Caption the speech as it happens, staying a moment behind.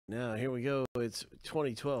Now, here we go. It's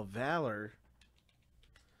 2012 Valor.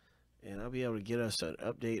 And I'll be able to get us an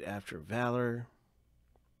update after Valor.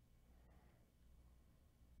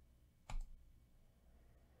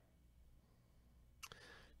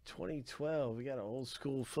 '12, we got an old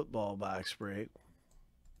school football box break.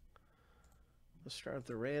 Let's start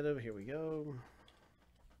the random. Here we go.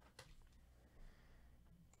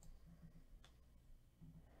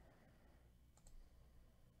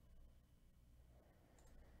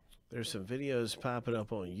 There's some videos popping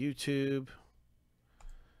up on YouTube.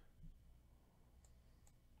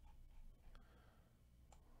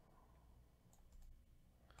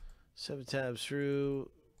 Seven times through.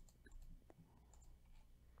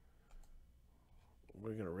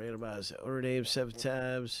 We're going to randomize the owner name 7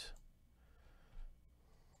 times.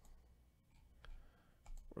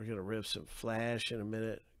 We're going to rip some Flash in a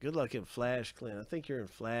minute. Good luck in Flash, Clint. I think you're in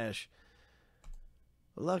Flash.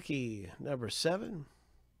 Lucky number 7.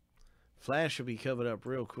 Flash will be coming up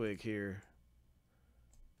real quick here.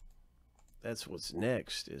 That's what's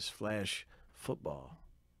next is Flash football.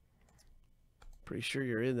 Pretty sure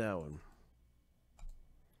you're in that one.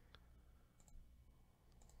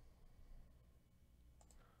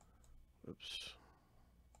 Oops.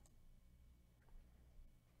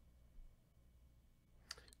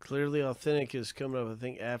 Clearly Authentic is coming up, I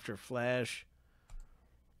think, after Flash.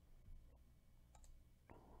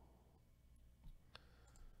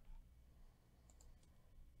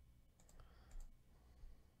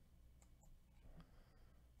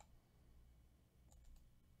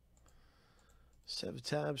 Seven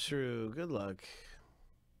times through. Good luck.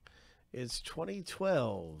 It's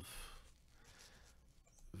 2012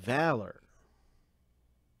 Valor.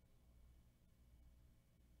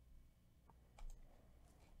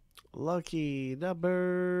 Lucky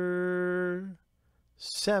number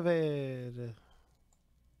 7.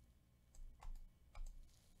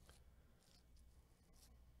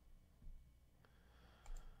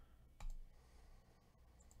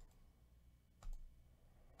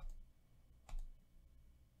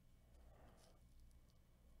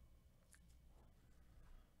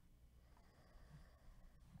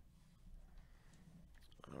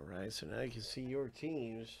 All right, so now you can see your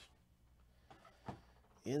teams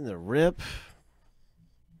in the rip.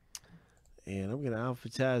 And I'm going to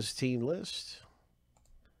alphabetize the team list.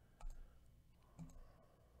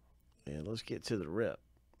 And let's get to the rip.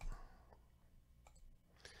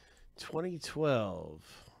 2012.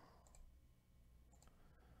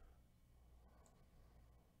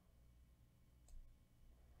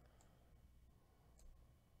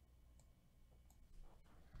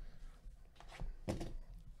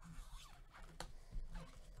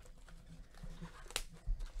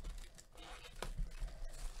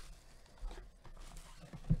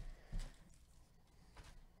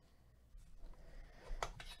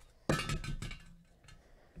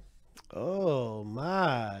 Oh,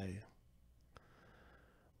 my.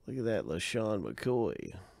 Look at that LaShawn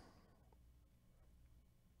McCoy.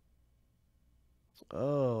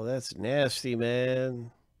 Oh, that's nasty,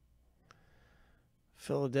 man.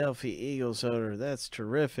 Philadelphia Eagles owner. That's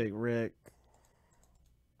terrific, Rick.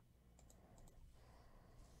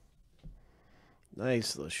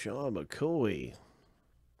 Nice LaShawn McCoy.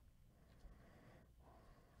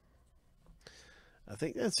 I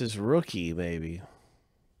think that's his rookie, maybe.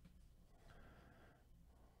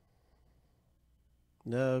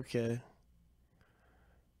 No, okay.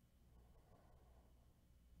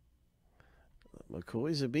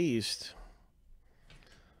 McCoy's a beast.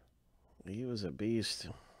 He was a beast.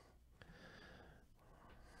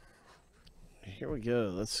 Here we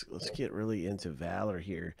go. Let's get really into Valor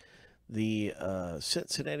here. The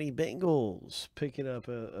Cincinnati Bengals picking up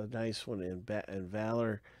a nice one in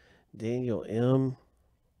Valor. Daniel M.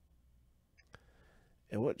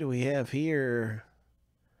 And what do we have here?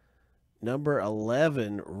 Number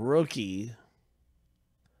 11, rookie.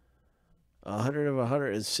 100 of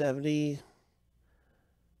 170.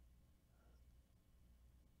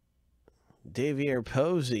 Davier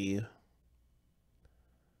Posey.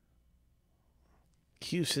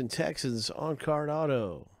 Houston Texans on-card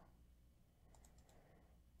auto.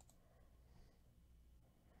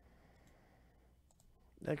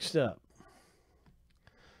 Next up.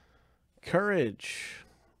 Courage.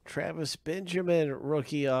 Travis Benjamin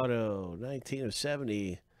rookie auto. 19 of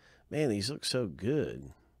 70. Man, these look so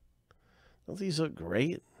good. Don't these look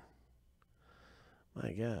great?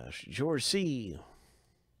 My gosh. George C.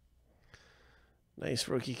 Nice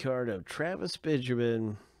rookie card of Travis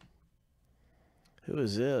Benjamin. Who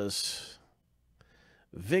is this?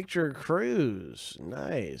 Victor Cruz.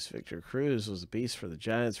 Nice. Victor Cruz was a beast for the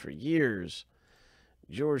Giants for years.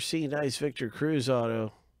 George C. Nice Victor Cruz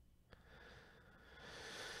auto.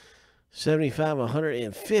 75,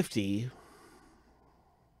 150.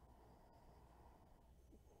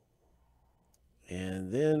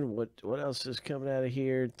 And then what else is coming out of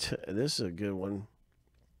here? This is a good one.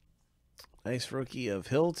 Nice rookie of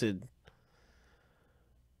Hilton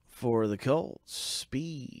for the Colts.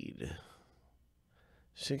 Speed.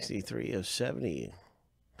 63 of 70.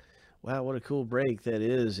 Wow, what a cool break that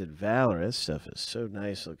is at Valor. That stuff is so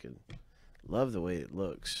nice looking. Love the way it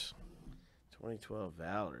looks. 2012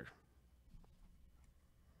 Valor.